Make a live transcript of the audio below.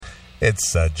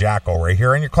It's Jackal right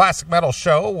here on your Classic Metal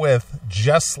Show with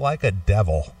Just Like a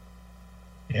Devil.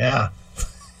 Yeah.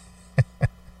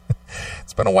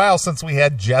 It's been a while since we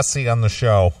had Jesse on the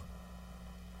show.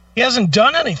 He hasn't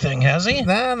done anything, has he?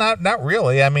 Nah, not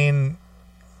really. I mean,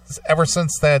 ever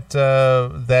since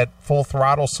that Full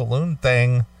Throttle Saloon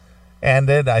thing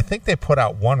ended, I think they put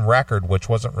out one record, which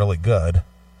wasn't really good.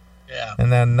 Yeah.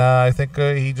 And then I think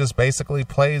he just basically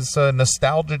plays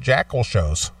nostalgia Jackal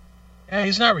shows. Yeah,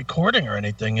 he's not recording or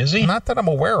anything, is he? Not that I'm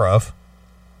aware of.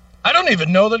 I don't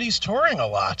even know that he's touring a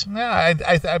lot. Yeah,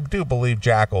 I do believe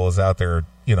Jackal is out there,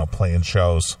 playing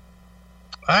shows.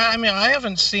 I mean, I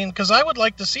haven't seen, because I would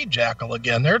like to see Jackal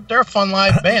again. They're a fun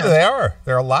live band. They are.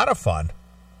 They're a lot of fun.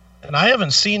 And I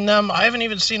haven't seen them. I haven't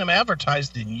even seen them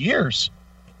advertised in years.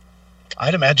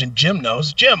 I'd imagine Jim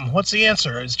knows. Jim, what's the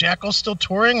answer? Is Jackal still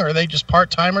touring, or are they just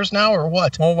part-timers now, or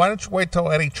what? Well, why don't you wait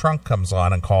till Eddie Trunk comes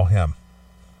on and call him?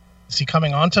 Is he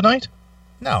coming on tonight?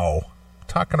 No. I'm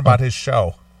talking about his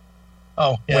show.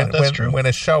 Oh, yeah, that's true. When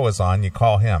his show is on, you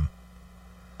call him.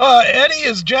 Eddie,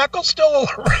 is Jackal still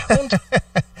around?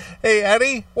 Hey,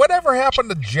 Eddie, whatever happened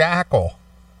to Jackal?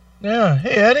 Yeah.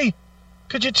 Hey, Eddie,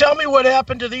 could you tell me what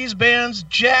happened to these bands?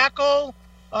 Jackal,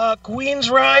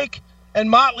 Queensryche, and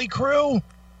Motley Crue?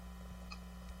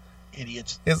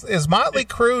 Idiots. Is Motley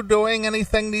Crue doing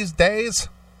anything these days?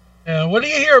 What do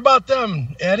you hear about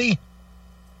them, Eddie?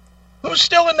 Who's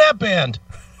still in that band?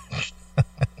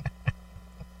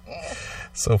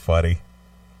 So funny.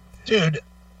 Dude,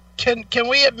 can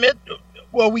we admit,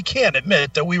 well, we can't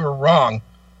admit that we were wrong,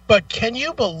 but can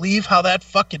you believe how that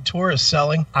fucking tour is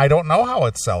selling? I don't know how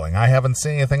it's selling. I haven't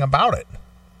seen anything about it.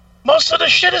 Most of the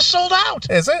shit is sold out.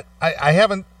 Is it? I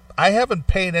haven't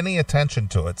paid any attention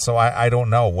to it, so I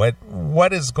don't know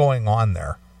what is going on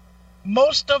there.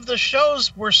 Most of the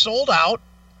shows were sold out.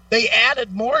 They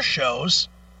added more shows,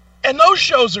 and those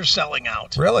shows are selling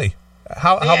out. Really?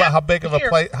 How big of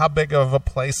a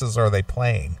places are they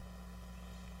playing?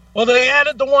 Well, they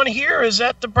added the one here is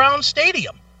at the Brown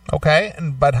Stadium. Okay,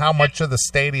 but how much of the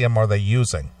stadium are they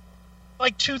using?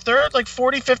 Like 2/3, like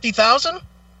 40,000, 50,000.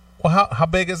 Well, how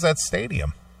big is that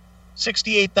stadium?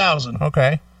 68,000.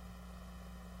 Okay.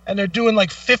 And they're doing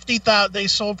like 50,000. They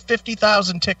sold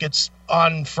 50,000 tickets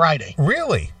on Friday.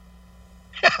 Really?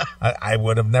 I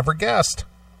would have never guessed.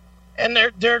 And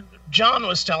John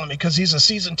was telling me, because he's a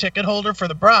season ticket holder for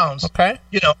the Browns. Okay.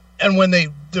 And when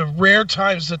the rare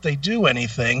times that they do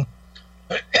anything,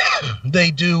 they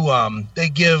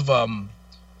give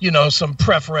some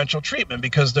preferential treatment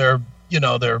because they're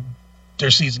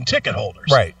season ticket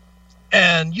holders. Right.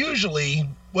 And usually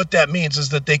what that means is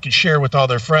that they can share with all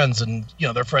their friends, and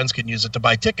their friends can use it to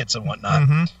buy tickets and whatnot.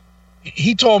 Mm-hmm.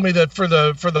 He told me that for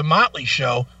the Motley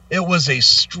show, it was a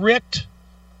strict,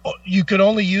 you could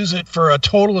only use it for a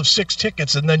total of 6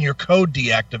 tickets, and then your code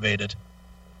deactivated.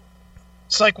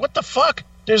 It's like, what the fuck?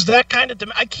 There's that kind of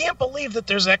demand. I can't believe that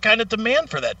there's that kind of demand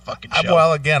for that fucking show.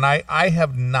 Well, again, I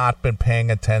have not been paying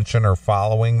attention or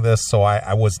following this, so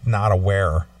I was not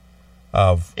aware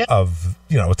of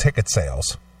ticket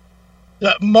sales.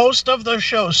 Most of the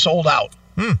shows sold out.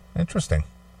 Interesting.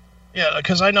 Yeah,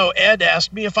 because I know Ed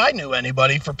asked me if I knew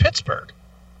anybody for Pittsburgh.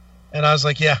 And I was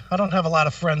like, yeah, I don't have a lot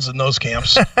of friends in those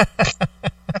camps.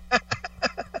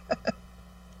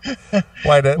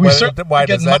 Why does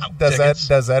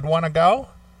Ed want to go?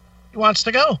 He wants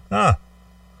to go. Huh.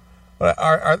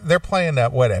 Are they're playing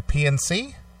at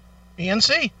PNC?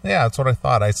 PNC. Yeah, that's what I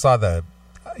thought. I saw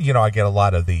I get a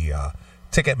lot of the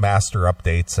Ticketmaster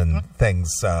updates and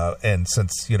things, and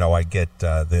since I get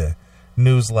the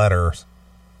newsletter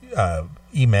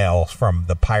emails from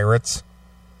the Pirates.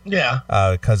 Yeah.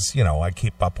 Because I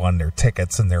keep up on their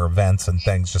tickets and their events and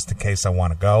things just in case I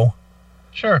want to go.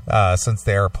 Sure. Since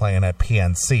they are playing at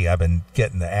PNC, I've been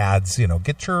getting the ads.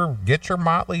 Get your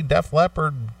Motley, Def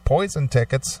Leppard, Poison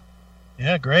tickets.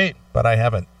 Yeah, great. But I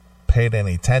haven't paid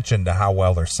any attention to how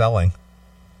well they're selling.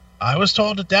 I was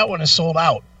told that one is sold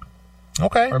out.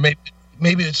 Okay. Or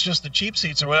maybe it's just the cheap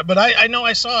seats or whatever. But I know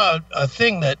I saw a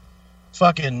thing that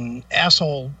fucking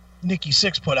asshole Nikki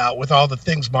Sixx put out with all the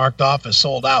things marked off as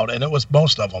sold out, and it was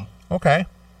most of them. Okay.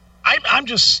 I'm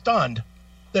just stunned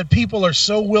that people are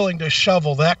so willing to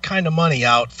shovel that kind of money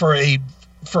out for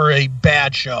a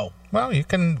bad show. Well, you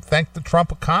can thank the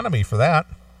Trump economy for that.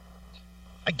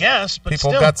 I guess, but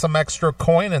people got some extra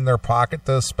coin in their pocket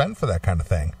to spend for that kind of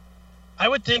thing. I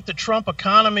would think the Trump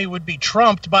economy would be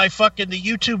trumped by fucking the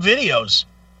YouTube videos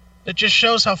that just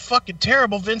shows how fucking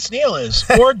terrible Vince Neil is,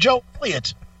 or Joe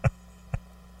Elliott.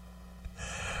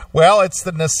 Well, it's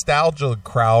the nostalgia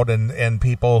crowd and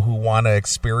people who want to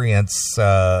experience,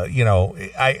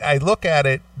 I look at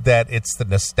it that it's the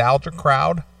nostalgia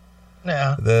crowd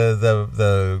Yeah.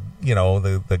 The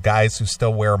guys who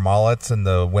still wear mullets and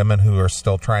the women who are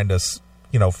still trying to,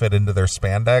 fit into their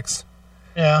spandex.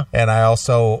 Yeah. And I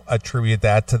also attribute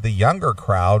that to the younger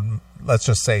crowd. Let's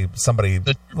just say somebody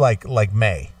like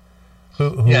May,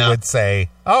 who would say,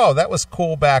 "Oh, that was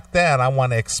cool back then. I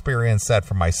want to experience that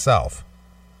for myself."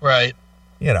 Right.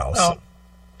 So.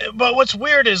 But what's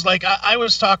weird is, like, I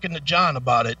was talking to John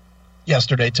about it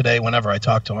yesterday, today, whenever I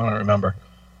talked to him, I don't remember.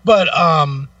 But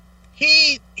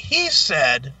he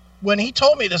said, when he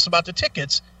told me this about the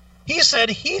tickets, he said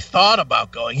he thought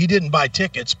about going. He didn't buy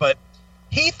tickets, but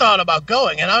he thought about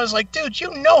going. And I was like, dude,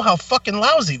 you know how fucking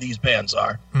lousy these bands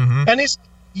are. Mm-hmm. And he's,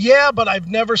 yeah, but I've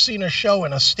never seen a show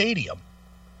in a stadium.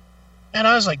 And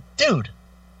I was like, dude,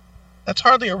 that's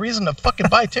hardly a reason to fucking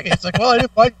buy tickets. It's like, well, I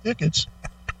didn't buy tickets.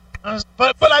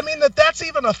 But I mean, that's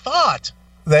even a thought.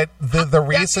 That the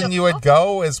reason you would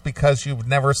go is because you've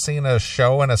never seen a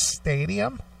show in a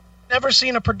stadium? Never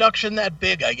seen a production that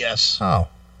big, I guess. Oh.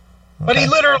 Okay. But he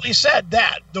literally said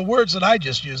that. The words that I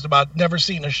just used about never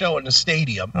seen a show in a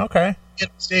stadium. Okay. In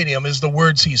a stadium is the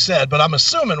words he said, but I'm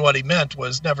assuming what he meant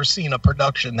was never seen a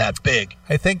production that big.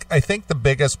 I think the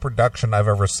biggest production I've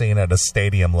ever seen at a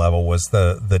stadium level was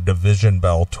the Division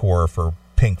Bell tour for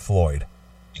Pink Floyd.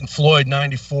 Pink Floyd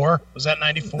 94? Was that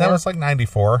 94? That was like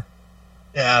 94.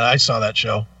 Yeah, I saw that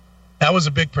show. That was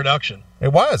a big production.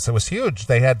 It was huge.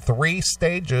 They had 3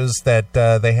 stages that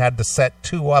they had to set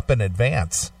 2 up in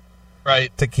advance.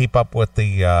 Right. To keep up with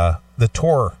the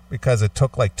tour, because it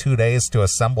took like 2 days to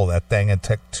assemble that thing and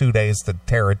took 2 days to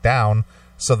tear it down.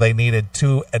 So they needed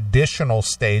 2 additional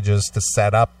stages to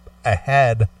set up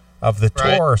ahead of the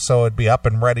tour, so it'd be up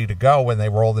and ready to go when they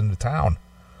rolled into town.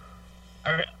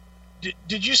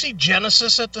 Did you see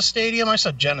Genesis at the stadium? I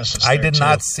saw Genesis there, I did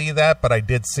not see that, but I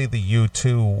did see the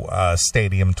U2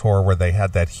 stadium tour where they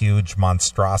had that huge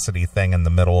monstrosity thing in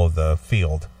the middle of the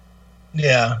field.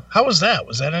 Yeah. How was that?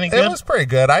 Was that any good? It was pretty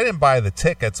good. I didn't buy the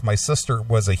tickets. My sister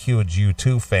was a huge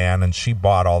U2 fan, and she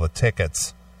bought all the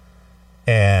tickets.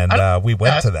 And we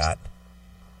went to that.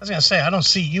 I was going to say, I don't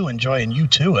see you enjoying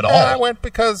U2 at all. I went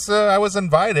because I was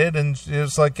invited, and it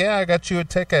was like, yeah, I got you a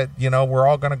ticket. We're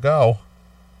all going to go.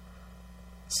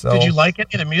 So, did you like any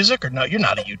of the music, or no? You're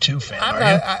not a U2 fan, are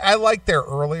you? I like their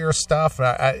earlier stuff.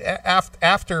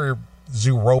 After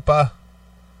Zooropa.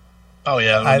 Oh,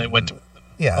 yeah, when they went to...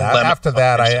 Yeah, after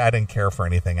that, I didn't care for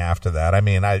anything after that. I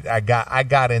mean, I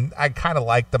got in. I kind of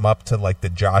liked them up to like the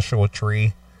Joshua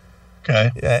Tree,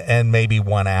 okay, and maybe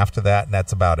one after that, and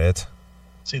that's about it.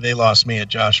 See, they lost me at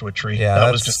Joshua Tree. Yeah,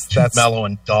 that was just too mellow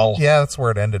and dull. Yeah, that's where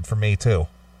it ended for me too.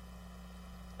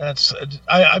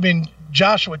 I mean,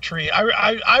 Joshua Tree.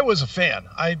 I was a fan.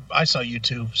 I saw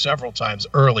U2 several times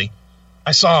early.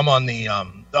 I saw him on the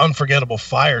Unforgettable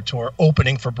Fire tour,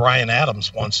 opening for Bryan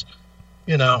Adams once.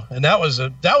 And that was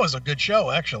a good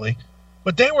show, actually.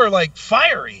 But they were like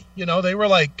fiery, they were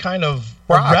like kind of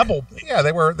a rebel. Yeah,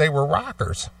 they were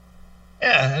rockers.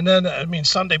 Yeah, and then I mean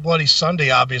Sunday Bloody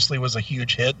Sunday obviously was a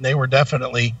huge hit, and they were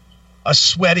definitely a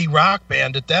sweaty rock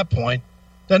band at that point.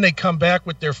 Then they come back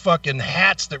with their fucking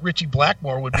hats that Richie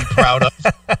Blackmore would be proud of.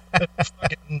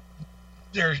 Fucking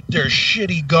their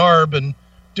shitty garb and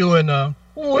doing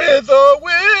with or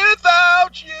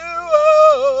without you.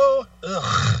 Oh.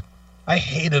 Ugh. I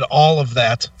hated all of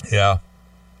that. Yeah.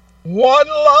 One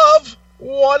love,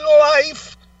 one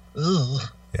life. Ugh.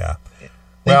 Yeah.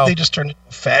 They just turned into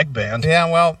a fag band.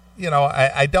 Yeah, well,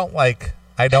 I don't like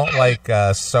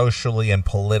socially and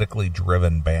politically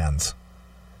driven bands.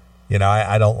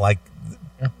 I don't like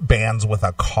bands with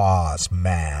a cause,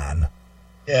 man.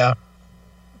 Yeah.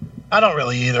 I don't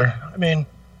really either. I mean,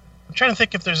 I'm trying to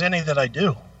think if there's any that I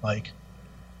do like.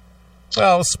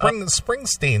 Well,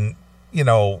 Springsteen,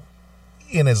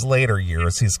 in his later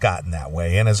years, he's gotten that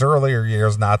way. In his earlier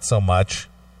years, not so much.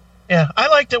 Yeah, I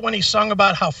liked it when he sung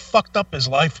about how fucked up his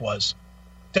life was.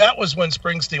 That was when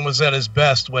Springsteen was at his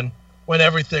best, when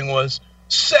everything was,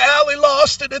 Sally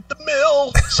lost it at the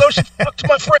mill, so she fucked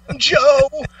my friend Joe,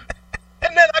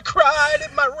 and then I cried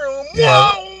in my room.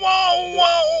 Yeah. Whoa, whoa,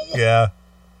 whoa. Yeah.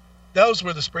 Those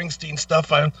were the Springsteen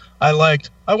stuff I liked.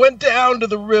 I went down to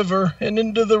the river, and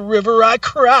into the river I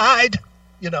cried.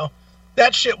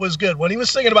 That shit was good. When he was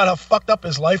singing about how fucked up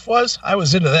his life was, I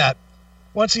was into that.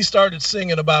 Once he started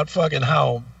singing about fucking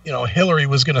how, Hillary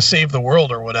was going to save the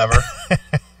world or whatever.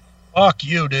 Fuck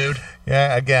you, dude.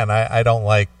 Yeah, again, I don't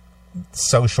like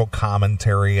social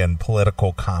commentary and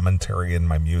political commentary in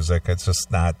my music. It's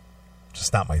just not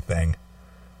my thing.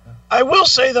 I will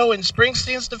say, though, in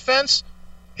Springsteen's defense,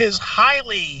 his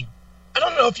highly, I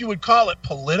don't know if you would call it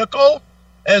political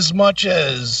as much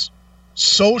as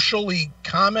socially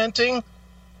commenting,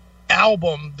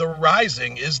 album, The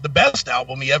Rising, is the best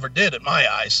album he ever did in my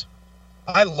eyes.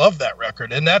 I love that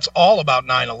record, and that's all about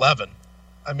 9/11.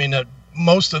 I mean,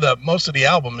 most of the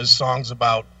album is songs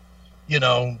about,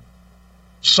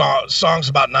 songs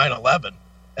about 9/11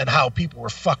 and how people were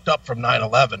fucked up from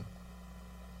 9/11.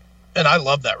 And I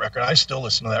love that record. I still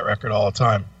listen to that record all the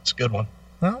time. It's a good one.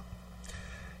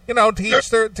 Well,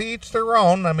 to each their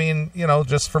own. I mean,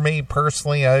 just for me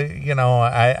personally,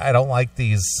 I don't like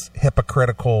these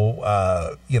hypocritical,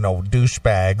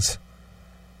 douchebags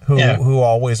who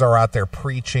always are out there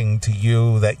preaching to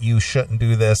you that you shouldn't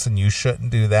do this and you shouldn't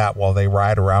do that while they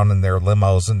ride around in their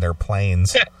limos and their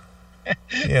planes.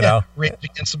 Rage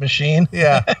Against the Machine.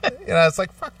 Yeah. It's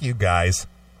like, fuck you guys.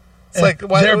 It's like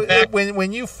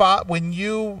when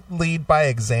you lead by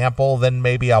example, then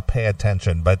maybe I'll pay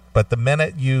attention. But the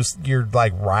minute you're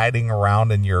like riding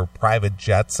around in your private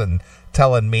jets and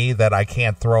telling me that I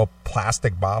can't throw a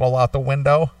plastic bottle out the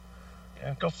window,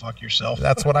 yeah, go fuck yourself.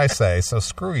 That's what I say. So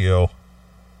screw you.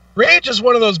 Rage is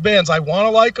one of those bands. I want to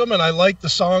like them, and I like the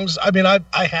songs. I mean, I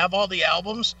have all the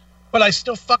albums, but I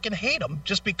still fucking hate them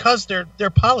just because their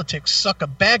politics suck a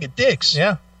bag of dicks.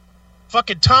 Yeah.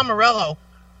 Fucking Tom Morello.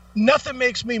 Nothing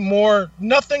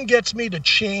gets me to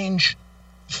change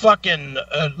fucking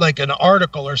like an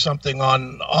article or something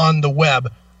on the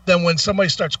web than when somebody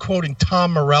starts quoting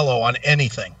Tom Morello on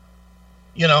anything,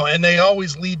 and they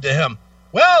always lead to him.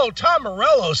 Well, Tom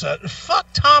Morello said, fuck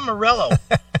Tom Morello.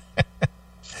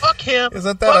 Fuck him.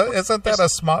 Isn't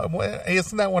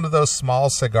that one of those small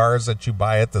cigars that you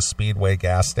buy at the Speedway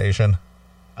gas station?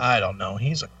 I don't know.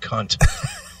 He's a cunt.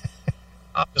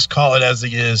 I'll just call it as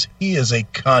he is. He is a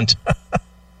cunt.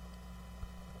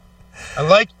 I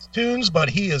like his tunes, but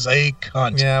he is a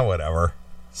cunt. Yeah, whatever.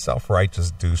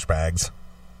 Self-righteous douchebags.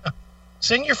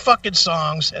 Sing your fucking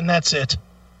songs, and that's it.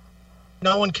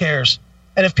 No one cares.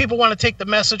 And if people want to take the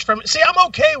message from it, see, I'm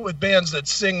okay with bands that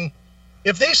sing.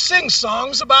 If they sing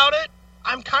songs about it,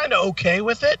 I'm kind of okay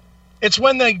with it. It's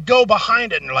when they go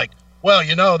behind it and they're like, well,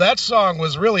 that song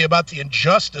was really about the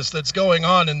injustice that's going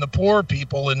on in the poor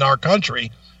people in our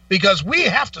country because we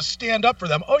have to stand up for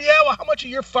them. Oh, yeah, well, how much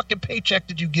of your fucking paycheck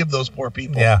did you give those poor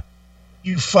people? Yeah.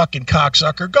 You fucking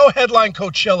cocksucker. Go headline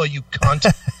Coachella, you cunt.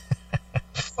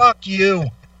 Fuck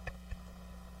you.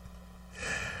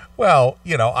 Well,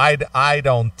 I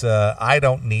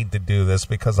don't need to do this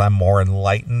because I'm more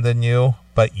enlightened than you,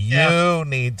 but you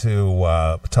need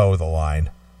to toe the line.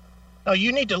 No,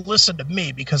 you need to listen to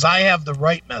me because I have the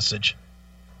right message.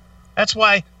 That's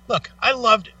why. Look, I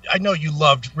know you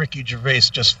loved Ricky Gervais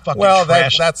just fucking. Well,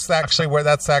 that's actually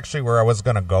where I was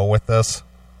going to go with this.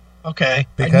 Okay,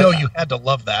 because I know you had to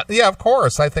love that. Yeah, of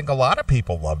course. I think a lot of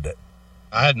people loved it.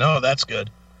 I know, that's good.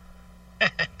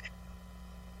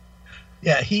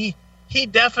 Yeah, he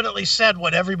definitely said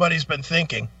what everybody's been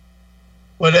thinking.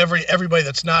 What everybody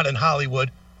that's not in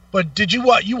Hollywood. But did you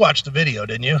watch the video,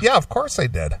 didn't you? Yeah, of course I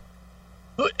did.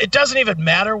 It doesn't even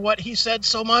matter what he said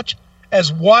so much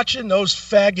as watching those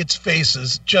faggots'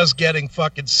 faces just getting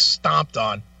fucking stomped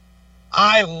on.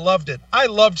 I loved it. I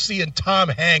loved seeing Tom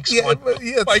Hanks. Yeah,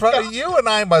 it's funny. You and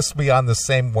I must be on the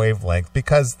same wavelength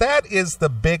because that is the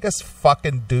biggest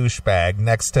fucking douchebag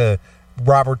next to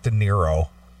Robert De Niro.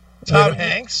 Tom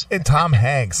Hanks? And Tom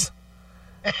Hanks.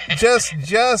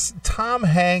 just Tom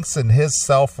Hanks and his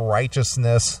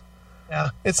self-righteousness. Yeah.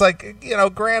 It's like,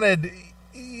 granted,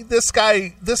 this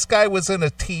guy was in a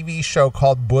TV show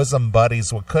called Bosom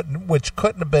Buddies, which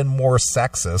couldn't have been more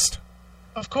sexist.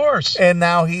 Of course. And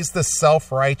now he's the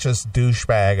self-righteous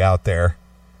douchebag out there.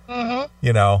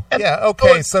 Mm-hmm.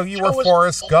 Okay, so you were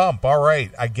Forrest Gump. All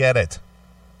right, I get it.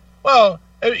 Well,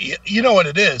 you know what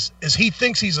it is he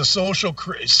thinks he's a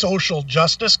social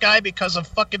justice guy because of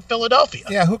fucking Philadelphia.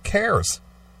 Yeah, who cares?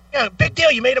 Yeah, big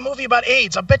deal. You made a movie about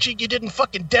AIDS. I bet you didn't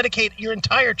fucking dedicate your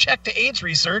entire check to AIDS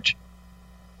research.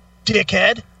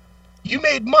 Dickhead. You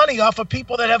made money off of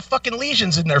people that have fucking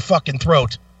lesions in their fucking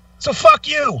throat. So fuck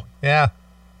you. Yeah.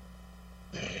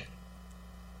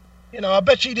 I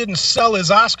bet you didn't sell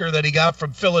his Oscar that he got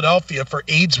from Philadelphia for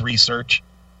AIDS research.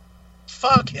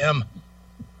 Fuck him.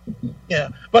 Yeah,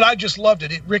 but I just loved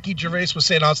it. Ricky Gervais was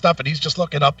saying all stuff, and he's just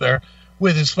looking up there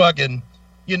with his fucking,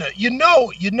 you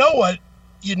know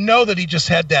that he just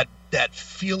had that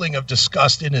feeling of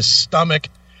disgust in his stomach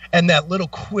and that little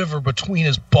quiver between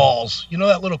his balls. You know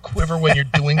that little quiver when you're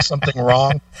doing something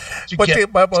wrong?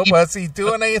 But was he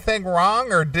doing anything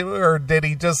wrong, or did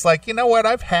he just like, you know what,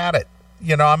 I've had it.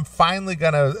 I'm finally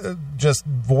going to just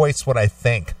voice what I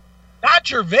think. Not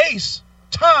Gervais.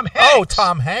 Tom Hanks. Oh,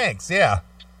 Tom Hanks, yeah.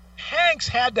 Hanks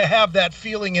had to have that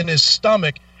feeling in his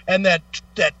stomach and that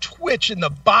twitch in the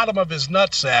bottom of his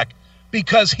nutsack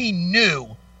because he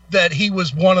knew that he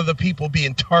was one of the people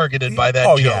being targeted by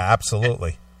that joke. Yeah,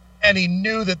 absolutely. And he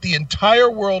knew that the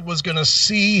entire world was going to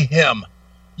see him.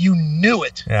 You knew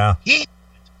it. Yeah.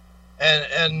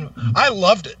 And I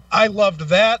loved it. I loved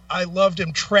that. I loved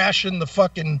him trashing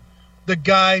the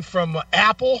guy from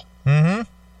Apple. Mm-hmm.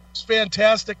 It's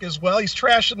fantastic as well. He's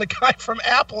trashing the guy from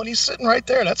Apple, and he's sitting right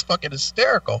there. That's fucking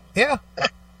hysterical. Yeah.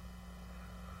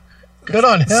 Good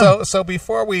on him. So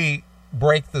before we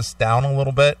break this down a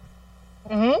little bit,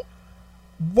 mm-hmm.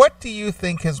 What do you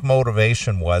think his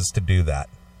motivation was to do that?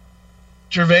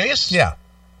 Gervais? Yeah.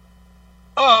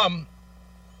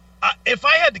 If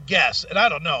I had to guess, and I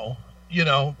don't know,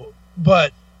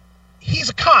 but he's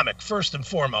a comic first and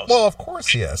foremost. Well, of course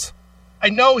he is. I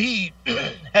know he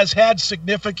has had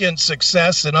significant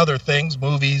success in other things,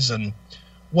 movies and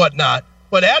whatnot,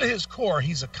 but at his core,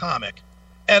 he's a comic.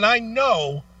 And I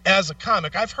know as a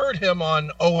comic, I've heard him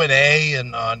on O&A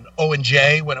and on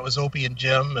O&J when it was Opie and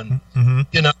Jim. And,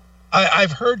 mm-hmm.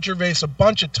 I've heard Gervais a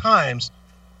bunch of times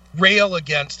rail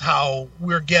against how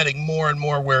we're getting more and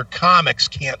more where comics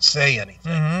can't say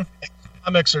anything. Mm-hmm.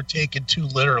 Comics are taken too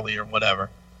literally or whatever.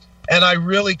 And I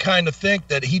really kind of think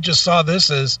that he just saw this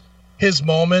as his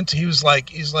moment. He's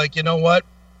like, you know what?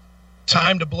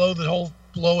 Time to blow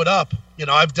it up.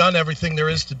 I've done everything there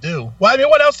is to do. Well, I mean,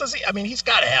 what else does he? I mean, he's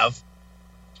got to have.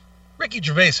 Ricky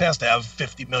Gervais has to have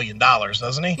 $50 million,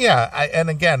 doesn't he? Yeah,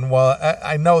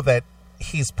 I know that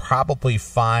he's probably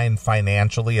fine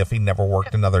financially if he never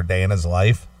worked another day in his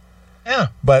life. Yeah.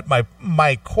 But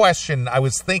my question, I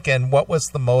was thinking, what was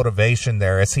the motivation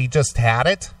there? Has he just had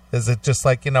it? Is it just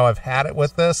like, I've had it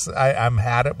with this. I'm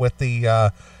had it with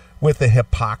the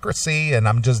hypocrisy, and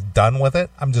I'm just done with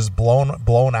it. I'm just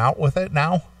blown out with it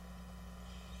now.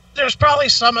 There's probably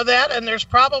some of that, and there's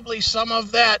probably some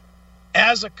of that.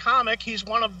 As a comic, he's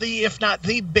one of the, if not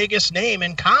the biggest name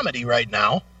in comedy right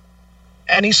now.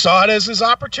 And he saw it as his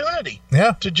opportunity.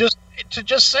 Yeah. To just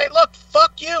say, look,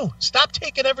 fuck you. Stop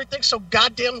taking everything so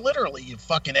goddamn literally, you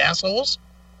fucking assholes.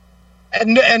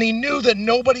 And he knew that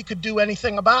nobody could do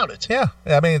anything about it. Yeah.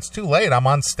 I mean, it's too late. I'm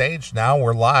on stage now.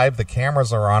 We're live. The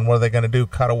cameras are on. What are they going to do?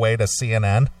 Cut away to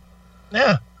CNN?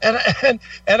 Yeah. And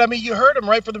I mean, you heard him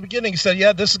right from the beginning. He said,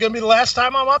 yeah, this is going to be the last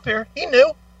time I'm up here. He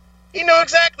knew. He knew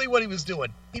exactly what he was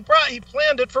doing. He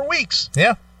planned it for weeks.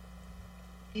 Yeah.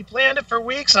 He planned it for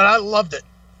weeks, and I loved it.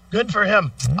 Good for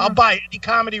him. Mm-hmm. I'll buy any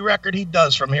comedy record he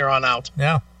does from here on out.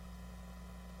 Yeah.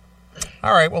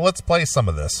 All right, well, let's play some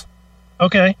of this.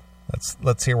 Okay.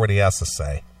 Let's hear what he has to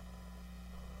say.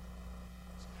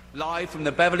 Live from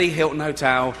the Beverly Hilton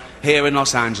Hotel here in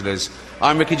Los Angeles.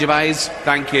 I'm Ricky Gervais.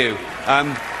 Thank you.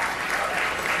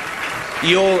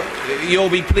 You'll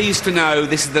be pleased to know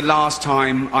this is the last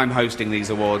time I'm hosting these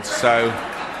awards. So,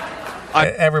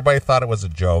 everybody thought it was a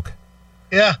joke.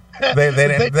 Yeah, they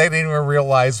didn't even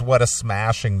realize what a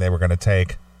smashing they were going to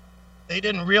take. They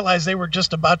didn't realize they were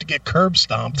just about to get curb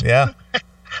stomped. Yeah.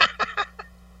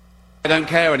 I don't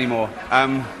care anymore.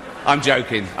 I'm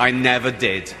joking. I never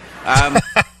did.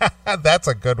 That's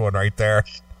a good one right there.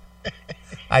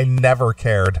 I never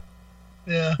cared.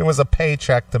 Yeah. It was a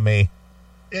paycheck to me.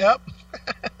 Yep.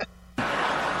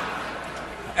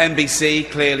 NBC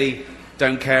clearly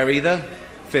don't care either.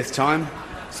 Fifth time.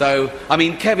 So, I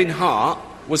mean, Kevin Hart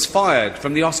was fired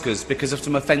from the Oscars because of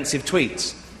some offensive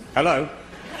tweets. Hello?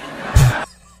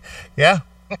 Yeah.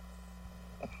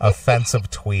 Offensive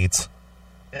tweets.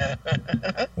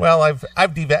 Well, I've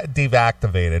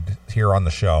deactivated here on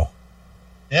the show.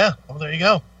 Yeah, well, there you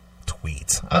go.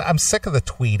 Tweets. I'm sick of the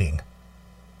tweeting.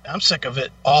 I'm sick of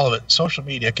it. All of it. Social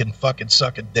media can fucking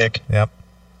suck a dick. Yep.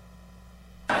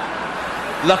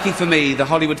 Lucky for me, the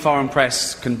Hollywood Foreign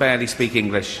Press can barely speak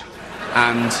English.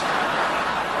 And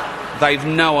they've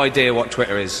no idea what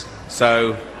Twitter is.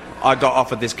 So I got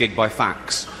offered this gig by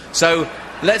fax. So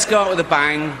let's go out with a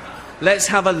bang. Let's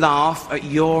have a laugh at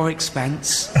your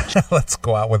expense. Let's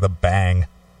go out with a bang.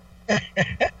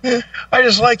 I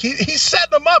just like, he's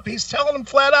setting them up. He's telling them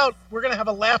flat out, we're going to have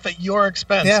a laugh at your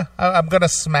expense. Yeah, I'm going to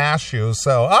smash you.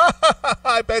 So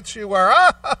I bet you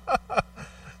are.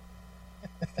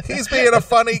 He's being a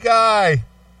funny guy.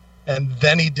 And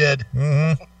then he did.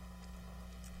 Mm-hmm.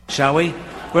 Shall we?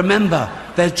 Remember,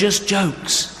 they're just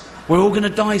jokes. We're all going to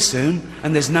die soon,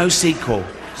 and there's no sequel.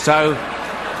 So,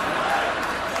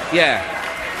 yeah,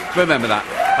 remember that.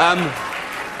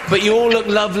 But you all look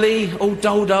lovely, all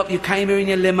dolled up. You came here in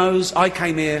your limos. I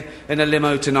came here in a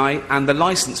limo tonight, and the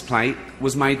license plate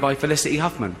was made by Felicity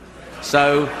Huffman.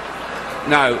 So,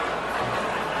 no.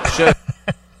 Sure.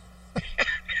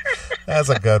 That's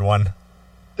a good one.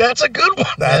 That's a good one,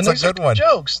 That's man. a good one.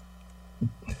 Jokes.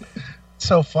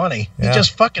 So funny. Yeah. He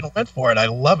just fucking went for it. I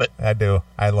love it. I do.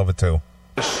 I love it too.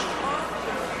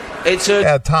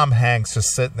 Tom Hanks just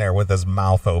sitting there with his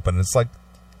mouth open. It's like,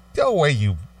 go away,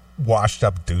 you washed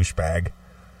up douchebag.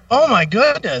 Oh my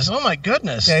goodness!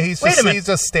 Yeah, he's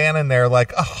just standing there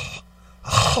like,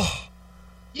 oh.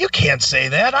 You can't say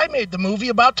that. I made the movie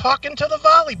about talking to the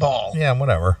volleyball. Yeah,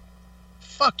 whatever.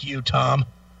 Fuck you, Tom.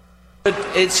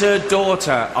 It's her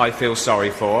daughter I feel sorry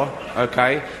for,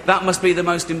 okay? That must be the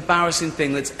most embarrassing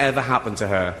thing that's ever happened to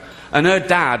her. And her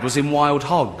dad was in Wild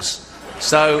Hogs.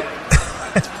 So,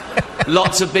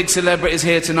 lots of big celebrities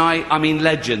here tonight. I mean,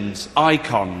 legends,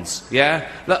 icons, yeah?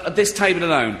 Look, at this table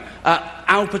alone,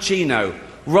 Al Pacino,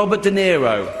 Robert De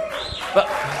Niro. But...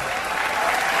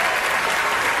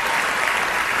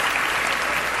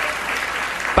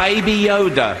 Baby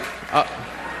Yoda.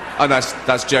 Oh,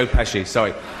 that's Joe Pesci,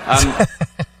 sorry.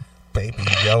 Baby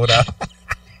Yoda.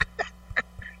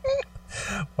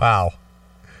 Wow.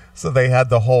 So they had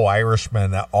the whole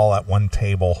Irishman all at one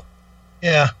table.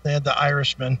 Yeah, they had the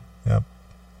Irishman. Yep.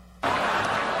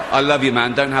 I love you,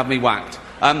 man. Don't have me whacked.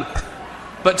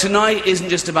 But tonight isn't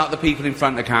just about the people in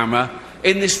front of the camera.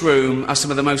 In this room are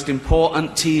some of the most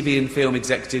important TV and film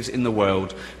executives in the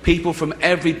world. People from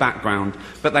every background,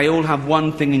 but they all have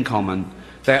one thing in common.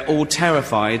 They're all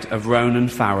terrified of Ronan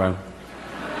Farrow.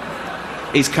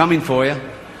 He's coming for you.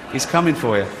 He's coming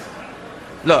for you.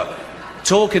 Look,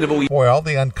 talking of all... Boy, all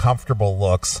the uncomfortable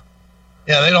looks.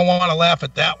 Yeah, they don't want to laugh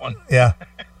at that one. Yeah.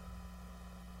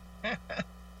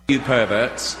 You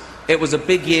perverts. It was a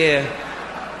big year...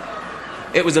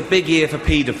 It was a big year for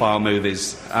paedophile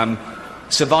movies.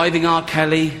 Surviving R.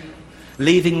 Kelly,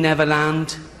 Leaving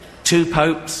Neverland, Two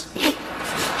Popes.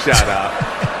 Shut up.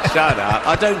 Shut up.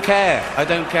 I don't care. I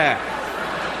don't care.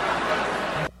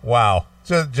 Wow.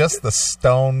 Just the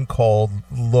stone cold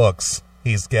looks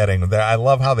he's getting. I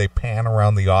love how they pan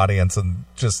around the audience and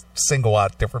just single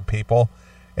out different people.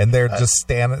 And they're just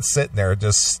sitting there,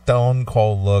 just stone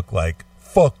cold look like,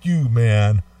 fuck you,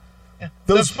 man. Yeah.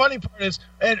 The funny part is,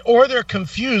 or they're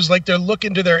confused, like they're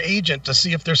looking to their agent to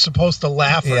see if they're supposed to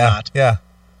laugh or not. Yeah.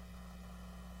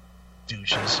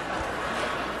 Douches.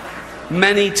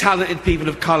 Many talented people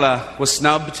of colour were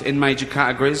snubbed in major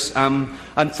categories.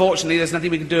 Unfortunately, there's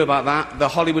nothing we can do about that. The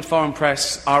Hollywood foreign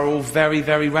press are all very,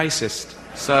 very racist.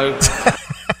 So...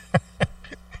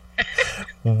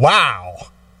 Wow.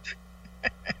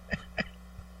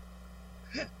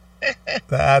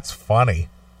 That's funny.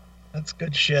 That's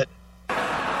good shit.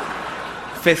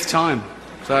 5th time.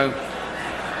 So...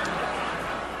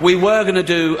 We were going to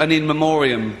do an in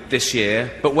memoriam this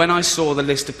year, but when I saw the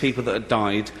list of people that had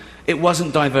died, it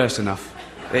wasn't diverse enough.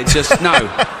 It just, no.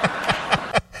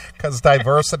 Because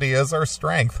diversity is our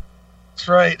strength. That's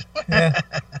right. Yeah.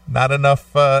 Not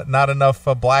enough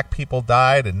black people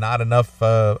died, and not enough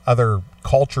other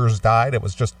cultures died. It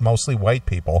was just mostly white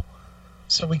people.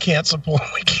 So we can't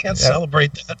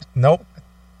celebrate that. Nope.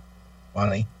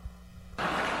 Funny.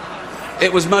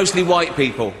 It was mostly white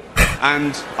people,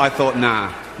 and I thought,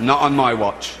 nah, not on my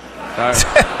watch. So,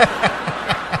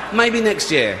 maybe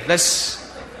next year. Let's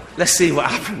see what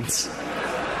happens.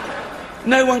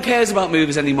 No one cares about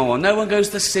movies anymore. No one goes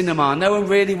to the cinema. No one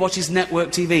really watches network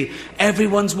TV.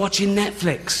 Everyone's watching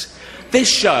Netflix. This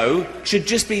show should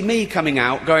just be me coming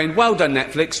out going, well done,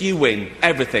 Netflix, you win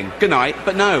everything. Good night.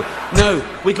 But no,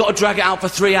 we got to drag it out for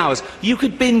 3 hours. You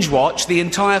could binge watch the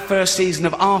entire first season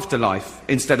of Afterlife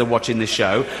instead of watching this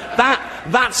show.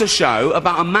 That's a show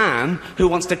about a man who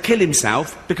wants to kill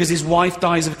himself because his wife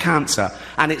dies of cancer,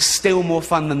 and it's still more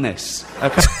fun than this.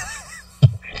 Okay.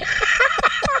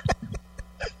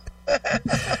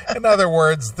 In other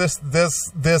words, this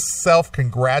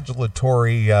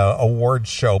self-congratulatory award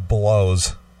show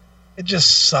blows. It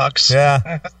just sucks.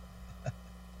 Yeah.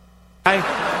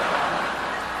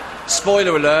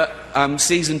 Spoiler alert,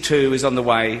 season 2 is on the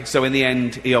way, so in the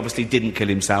end, he obviously didn't kill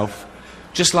himself.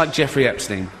 Just like Jeffrey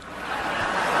Epstein.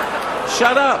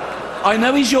 Shut up. I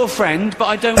know he's your friend, but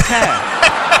I don't care.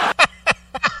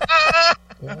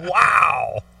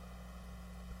 Wow.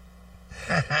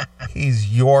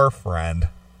 He's your friend.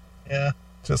 Yeah.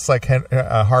 Just like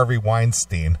Harvey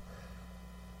Weinstein.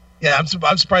 Yeah, I'm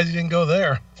surprised he didn't go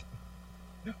there.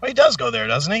 Well, he does go there,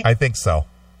 doesn't he? I think so.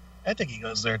 I think he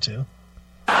goes there, too.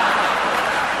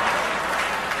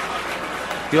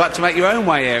 You had to make your own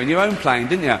way here in your own plane,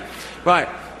 didn't you? Right.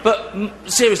 But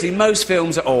seriously, most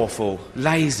films are awful,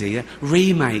 lazy,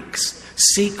 remakes,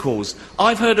 sequels.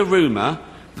 I've heard a rumour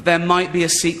that there might be a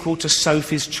sequel to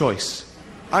Sophie's Choice.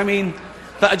 I mean,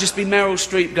 that'd just be Meryl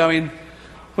Streep going,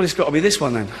 well, it's got to be this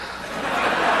one then.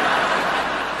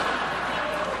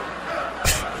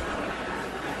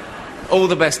 all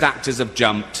the best actors have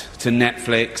jumped to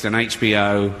Netflix and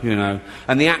HBO, you know.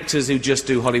 And the actors who just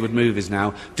do Hollywood movies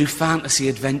now do fantasy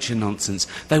adventure nonsense.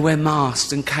 They wear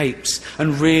masks and capes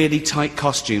and really tight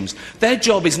costumes. Their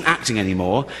job isn't acting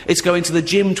anymore. It's going to the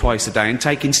gym twice a day and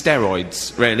taking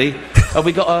steroids, really. Have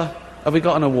we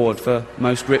got an award for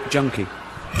most ripped junkie?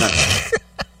 No.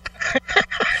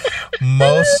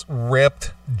 Most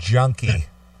ripped junkie.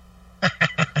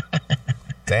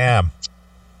 Damn.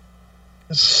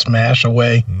 Smash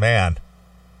away. Man.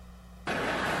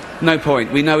 No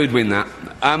point. We know he'd win that.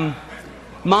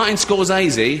 Martin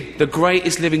Scorsese, the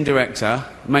greatest living director,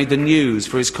 made the news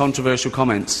for his controversial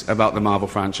comments about the Marvel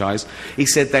franchise. He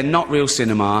said they're not real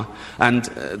cinema and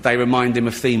they remind him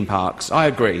of theme parks. I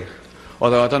agree.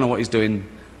 Although I don't know what he's doing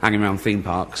hanging around theme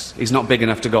parks. He's not big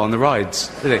enough to go on the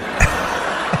rides, is he?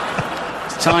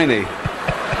 It's tiny.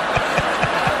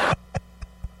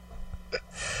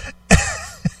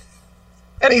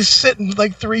 And he's sitting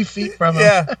like 3 feet from him.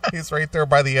 Yeah, he's right there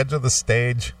by the edge of the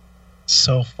stage.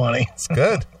 So funny. It's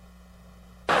good.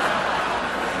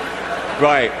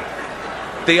 Right.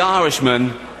 The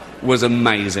Irishman was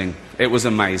amazing. It was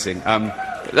amazing. It was.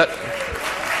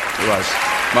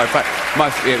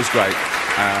 It was great.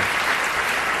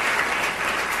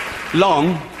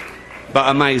 Long, but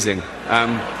amazing.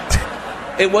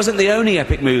 It wasn't the only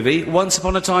epic movie. Once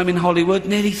Upon a Time in Hollywood,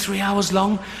 nearly 3 hours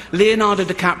long. Leonardo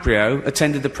DiCaprio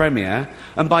attended the premiere,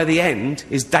 and by the end,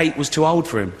 his date was too old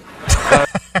for him.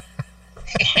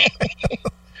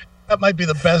 That might be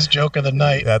the best joke of the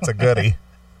night. That's a goodie.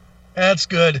 That's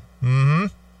good. Mm-hmm.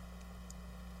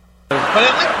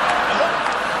 But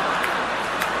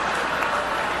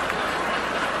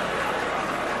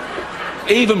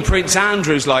even Prince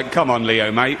Andrew's like, come on,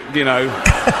 Leo, mate, you know.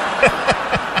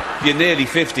 You're nearly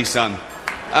 50, son.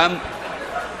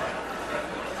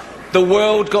 The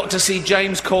world got to see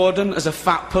James Corden as a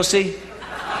fat pussy.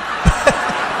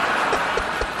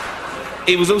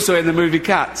 He was also in the movie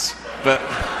Cats, but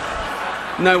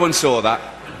no one saw that.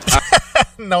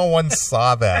 No one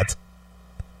saw that.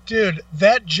 Dude,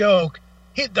 that joke,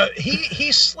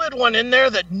 he slid one in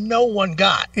there that no one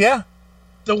got. Yeah.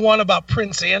 The one about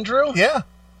Prince Andrew? Yeah.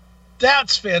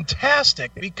 That's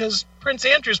fantastic because Prince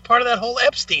Andrew's part of that whole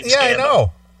Epstein Yeah, scandal. I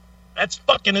know. That's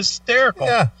fucking hysterical.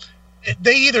 Yeah.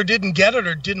 They either didn't get it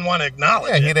or didn't want to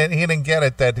acknowledge it. He didn't get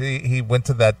it that he went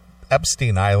to that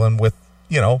Epstein Island with,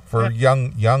 for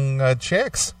young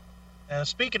chicks.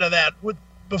 Speaking of that,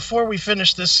 before we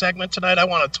finish this segment tonight, I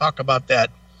want to talk about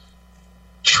that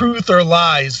Truth or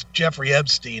Lies Jeffrey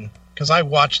Epstein, because I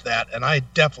watched that and I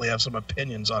definitely have some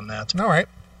opinions on that. All right.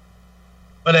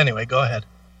 But anyway, go ahead.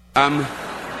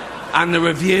 And the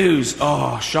reviews,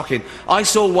 shocking. I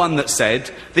saw one that said,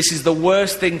 this is the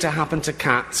worst thing to happen to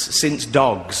cats since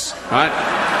dogs, right?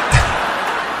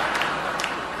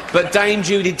 But Dame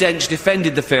Judi Dench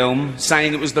defended the film,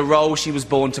 saying it was the role she was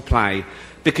born to play,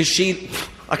 because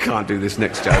I can't do this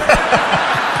next joke.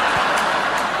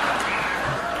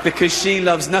 Because she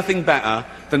loves nothing better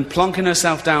than plonking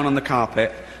herself down on the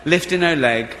carpet, lifting her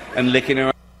leg, and licking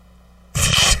her.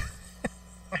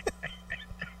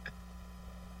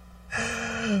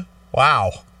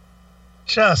 Wow.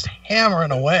 Just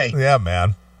hammering away. Yeah,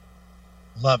 man.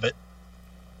 Love it.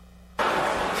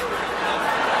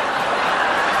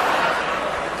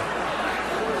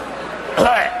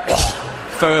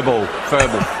 Furball.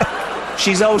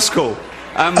 She's old school.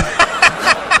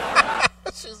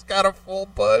 She's got a full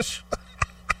bush.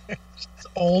 It's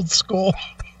old school.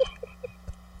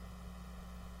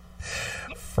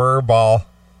 Furball.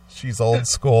 She's old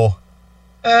school.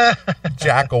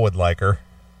 Jackal would like her.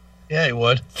 Yeah, he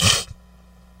would.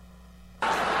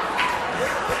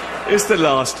 It's the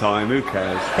last time, who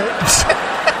cares?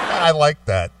 I like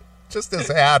that. Just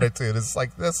his attitude. It's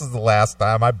like, this is the last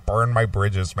time. I burn my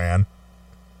bridges, man.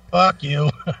 Fuck you.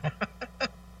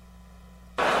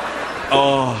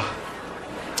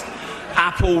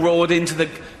 Apple roared into the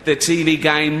TV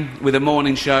game with a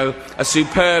morning show. A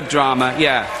superb drama,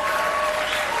 yeah.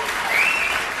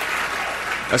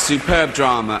 A superb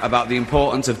drama about the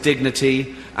importance of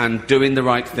dignity and doing the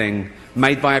right thing,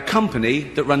 made by a company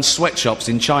that runs sweatshops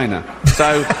in China.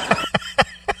 So...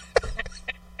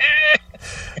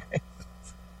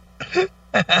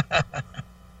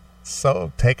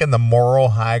 So taking the moral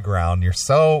high ground. You're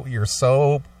so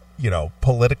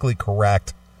politically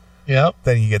correct. Yep.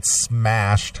 Then you get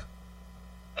smashed.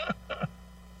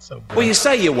 So good. Well, you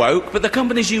say you're woke, but the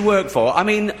companies you work for, I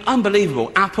mean,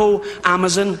 unbelievable. Apple,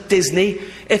 Amazon, Disney.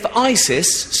 If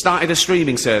ISIS started a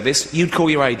streaming service, you'd call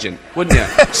your agent, wouldn't you?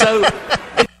 So...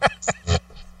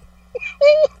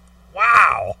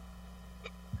 Wow.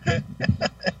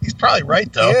 He's probably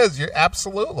right, though. He is. You're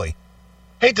absolutely.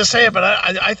 hate to say it, but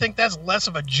I think that's less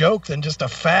of a joke than just a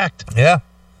fact. Yeah.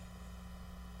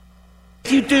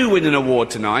 If you do win an award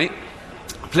tonight,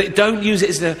 don't use it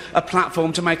as a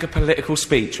platform to make a political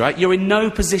speech, right? You're in no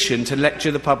position to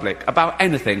lecture the public about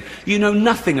anything. You know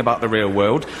nothing about the real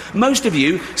world. Most of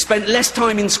you spent less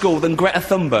time in school than Greta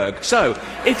Thunberg. So,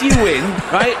 if you win,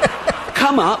 right,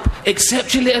 come up,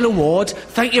 accept your little award,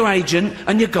 thank your agent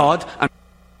and your God, and...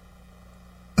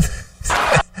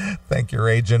 Thank your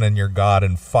agent and your God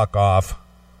and fuck off.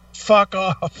 Fuck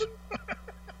off.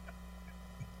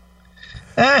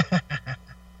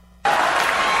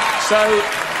 So,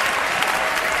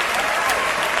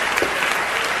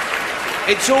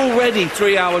 it's already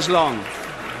 3 hours long.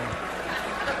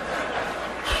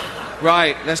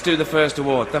 Right, let's do the first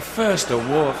award. The first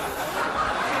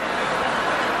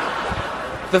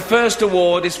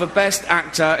award is for Best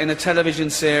Actor in a Television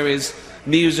Series,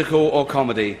 Musical or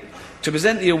Comedy. To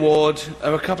present the award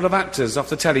are a couple of actors off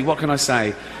the telly. What can I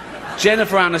say?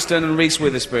 Jennifer Aniston and Reese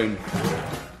Witherspoon.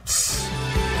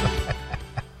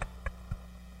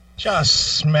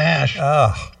 Just smash.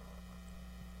 Ugh.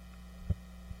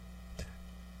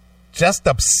 Just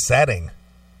upsetting.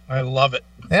 I love it.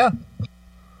 Yeah.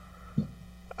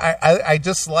 I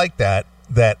just like that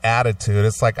attitude.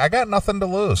 It's like, I got nothing to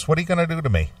lose. What are you going to do to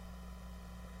me?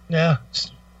 Yeah.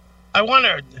 I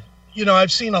wonder,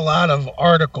 I've seen a lot of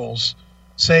articles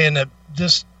saying that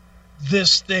this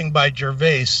thing by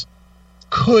Gervais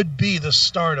could be the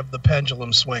start of the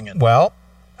pendulum swinging. Well,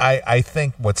 I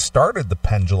think what started the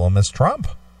pendulum is Trump.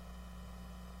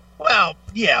 Well,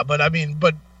 yeah, but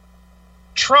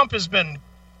Trump has been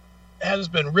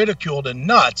ridiculed and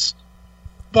nuts,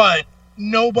 but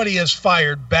nobody has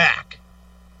fired back.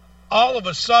 All of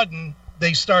a sudden,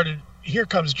 they started, here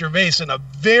comes Gervais in a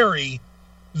very,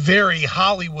 very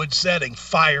Hollywood setting,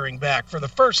 firing back for the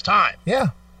first time. Yeah,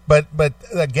 but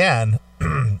again,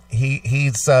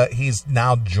 he's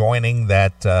now joining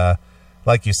that,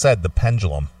 like you said, the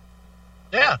pendulum.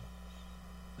 Yeah.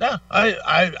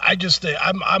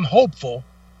 I'm hopeful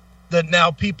that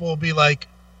now people will be like,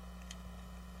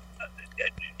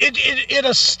 it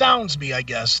astounds me, I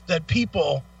guess, that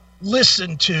people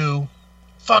listen to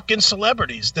fucking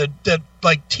celebrities, that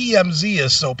like TMZ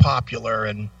is so popular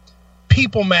and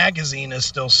People Magazine is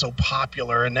still so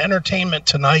popular and Entertainment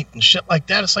Tonight and shit like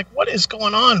that. It's like, what is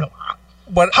going on?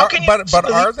 But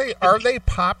are they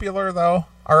popular though?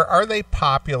 Are they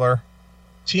popular?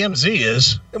 TMZ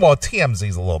is. Well, TMZ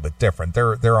is a little bit different.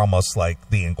 They're almost like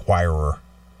the Inquirer.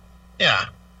 Yeah.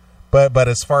 But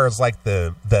as far as like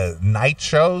the night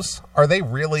shows, are they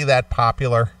really that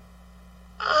popular?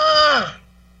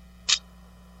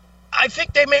 I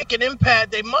think they make an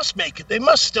impact. They must make it. They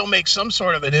must still make some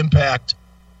sort of an impact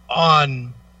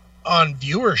on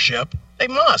viewership. They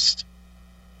must.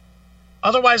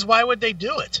 Otherwise, why would they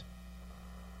do it?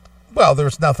 Well,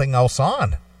 there's nothing else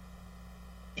on.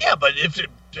 Yeah, but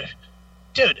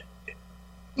dude,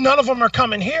 none of them are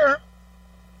coming here.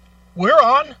 We're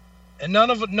on, and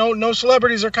no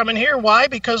celebrities are coming here. Why?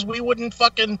 Because we wouldn't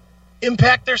fucking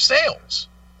impact their sales.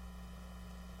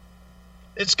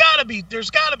 There's got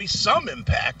to be some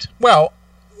impact. Well,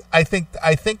 I think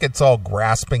it's all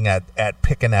grasping at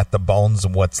picking at the bones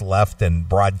of what's left in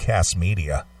broadcast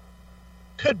media.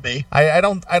 Could be. I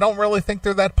don't really think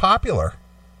they're that popular.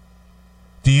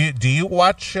 Do you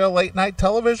watch late night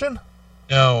television?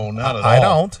 No, not at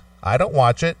all. I don't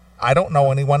watch it. I don't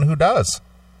know anyone who does.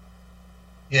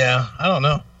 Yeah, I don't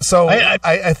know. So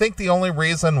I think the only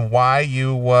reason why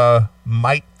you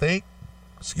might think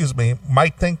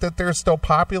that they're still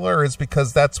popular is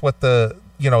because that's what the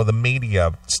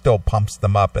media still pumps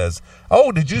them up as.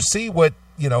 Oh, did you see what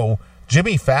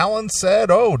Jimmy Fallon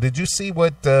said? Oh, did you see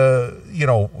what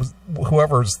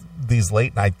whoever's these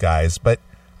late night guys? But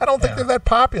I don't think they're that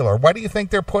popular. Why do you think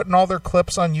they're putting all their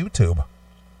clips on YouTube?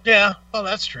 Yeah, well,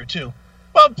 that's true too.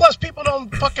 Well, plus people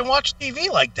don't fucking watch TV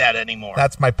like that anymore.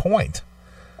 That's my point.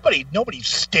 Nobody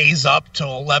stays up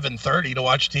till 11:30 to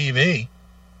watch TV.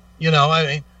 I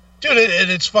mean, dude,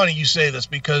 it's funny you say this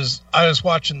because I was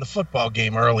watching the football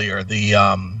game earlier,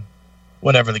 the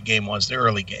whatever the game was, the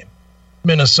early game,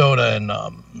 Minnesota and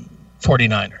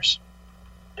 49ers.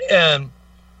 And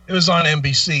it was on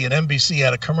NBC, and NBC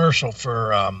had a commercial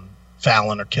for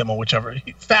Fallon or Kimmel, whichever.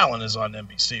 Fallon is on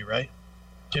NBC, right?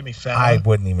 Jimmy Fallon. I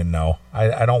wouldn't even know.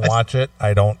 I don't watch it.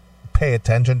 I don't pay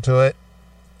attention to it.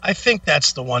 I think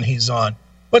that's the one he's on.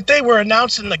 But they were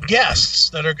announcing the guests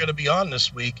that are going to be on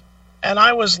this week. And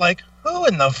I was like, who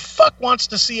in the fuck wants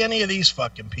to see any of these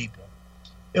fucking people?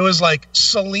 It was like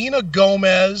Selena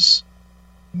Gomez,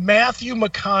 Matthew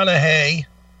McConaughey,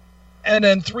 and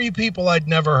then 3 people I'd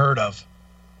never heard of.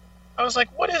 I was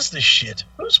like, what is this shit?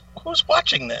 Who's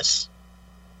watching this?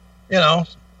 You know,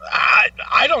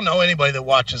 I don't know anybody that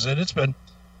watches it. It's been,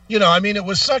 it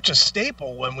was such a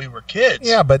staple when we were kids.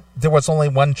 Yeah, but there was only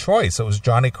one choice. It was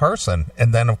Johnny Carson,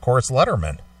 and then of course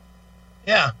Letterman.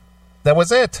 Yeah, that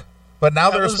was it. But now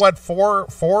there's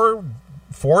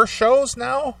four shows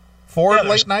now? Four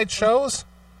late night shows?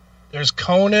 There's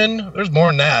Conan. There's more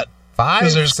than that.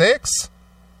 5, 6?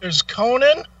 There's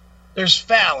Conan. There's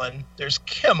Fallon. There's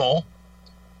Kimmel.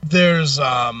 There's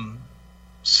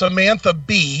Samantha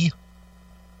Bee.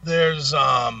 There's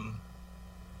a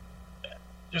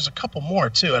couple more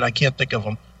too, and I can't think of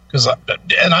them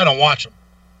and I don't watch them.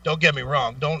 Don't get me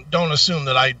wrong. Don't assume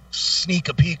that I sneak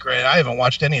a peek. Right? I haven't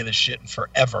watched any of this shit in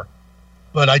forever.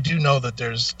 But I do know that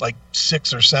there's like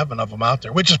 6 or 7 of them out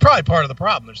there, which is probably part of the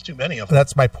problem. There's too many of them.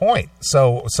 That's my point.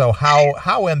 So how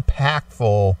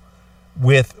impactful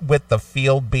with the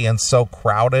field being so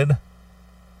crowded,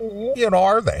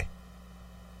 are they?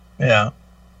 Yeah.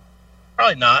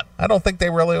 Probably not. I don't think they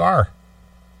really are.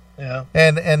 Yeah.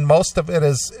 And most of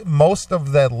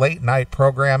the late night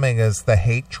programming is the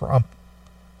hate Trump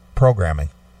programming.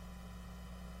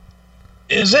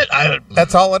 Is it?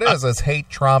 That's all it is hate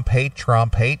Trump, hate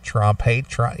Trump, hate Trump, hate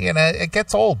Trump. It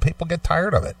gets old. People get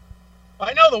tired of it.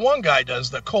 I know the one guy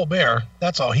does, the Colbert.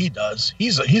 That's all he does.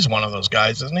 He's one of those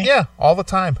guys, isn't he? Yeah, all the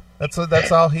time. That's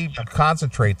all he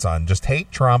concentrates on. Just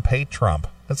hate Trump, hate Trump.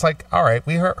 It's like, all right,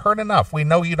 we heard enough. We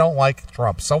know you don't like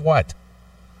Trump. So what?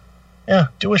 Yeah,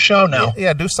 do a show now.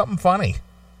 Yeah, do something funny.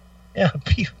 Yeah,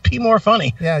 be more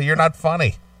funny. Yeah, you're not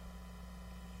funny.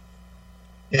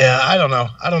 Yeah, I don't know.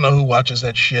 I don't know who watches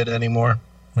that shit anymore.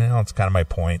 Well, that's kind of my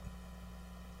point.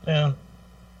 Yeah.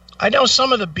 I know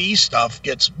some of the B stuff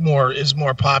is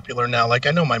more popular now. Like,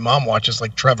 I know my mom watches,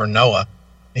 like, Trevor Noah.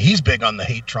 He's big on the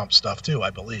hate Trump stuff, too, I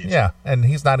believe. Yeah, and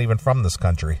he's not even from this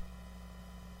country.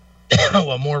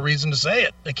 Well, more reason to say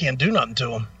it. They can't do nothing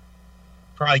to him.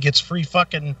 Probably gets free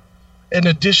fucking... In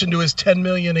addition to his $10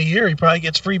 million a year, he probably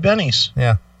gets free bennies.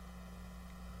 Yeah.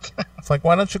 It's like,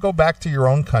 why don't you go back to your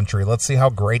own country? Let's see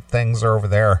how great things are over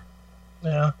there.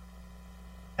 Yeah.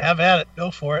 Have at it.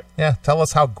 Go for it. Yeah. Tell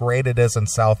us how great it is in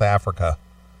South Africa.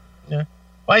 Yeah.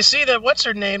 Well, I see that, what's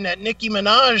her name? That Nicki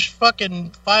Minaj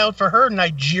fucking filed for her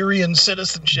Nigerian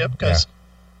citizenship because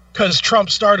Trump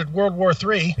started World War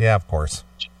III. Yeah, of course.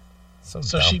 So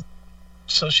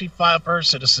she filed for her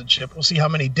citizenship. We'll see how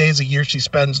many days a year she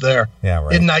spends there. Yeah,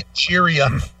 right. In Nigeria.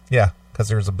 Yeah. Because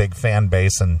there's a big fan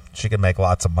base and she can make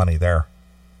lots of money there.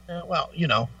 Well, and you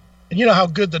know how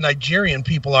good the Nigerian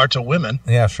people are to women.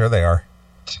 Yeah, sure they are.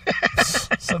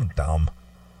 So dumb.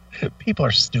 People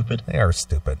are stupid. They are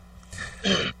stupid.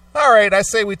 All right, I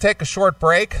say we take a short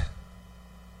break.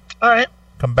 All right.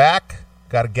 Come back.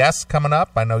 Got a guest coming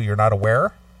up. I know you're not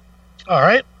aware. All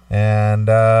right. And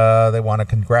they want to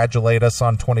congratulate us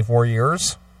on 24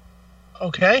 years.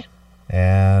 Okay.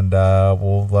 And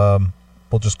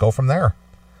we'll just go from there.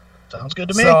 Sounds good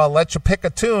to me. So I'll let you pick a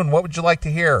tune. What would you like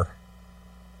to hear?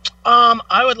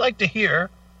 I would like to hear,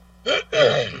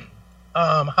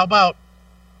 how about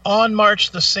On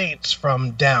March the Saints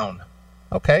from Down?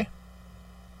 Okay.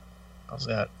 How's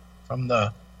that? From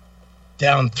the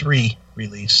Down 3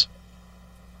 release.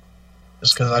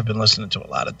 Just because I've been listening to a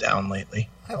lot of Down lately.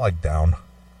 I like Down.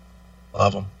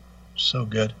 Love them. So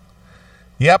good.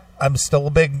 Yep, I'm still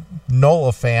a big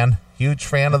NOLA fan. Huge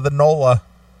fan of the NOLA.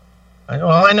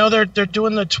 I know they're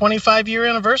doing the 25-year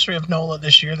anniversary of NOLA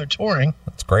this year. They're touring.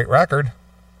 That's a great record.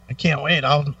 I can't wait.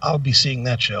 I'll be seeing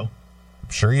that show. I'm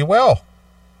sure you will.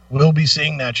 We'll be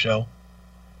seeing that show.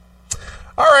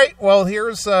 All right. Well,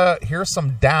 here's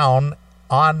some Down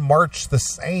On March the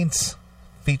Saints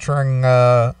featuring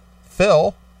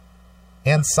Phil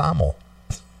and Samuel.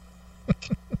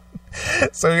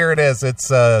 So here it is. It's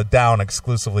Down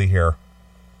exclusively here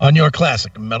on your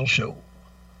classic metal show.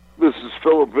 This is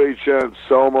Philip H.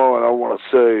 Anselmo, and I want to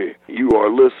say you are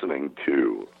listening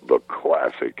to the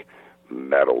Classic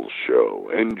Metal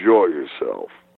Show. Enjoy yourself.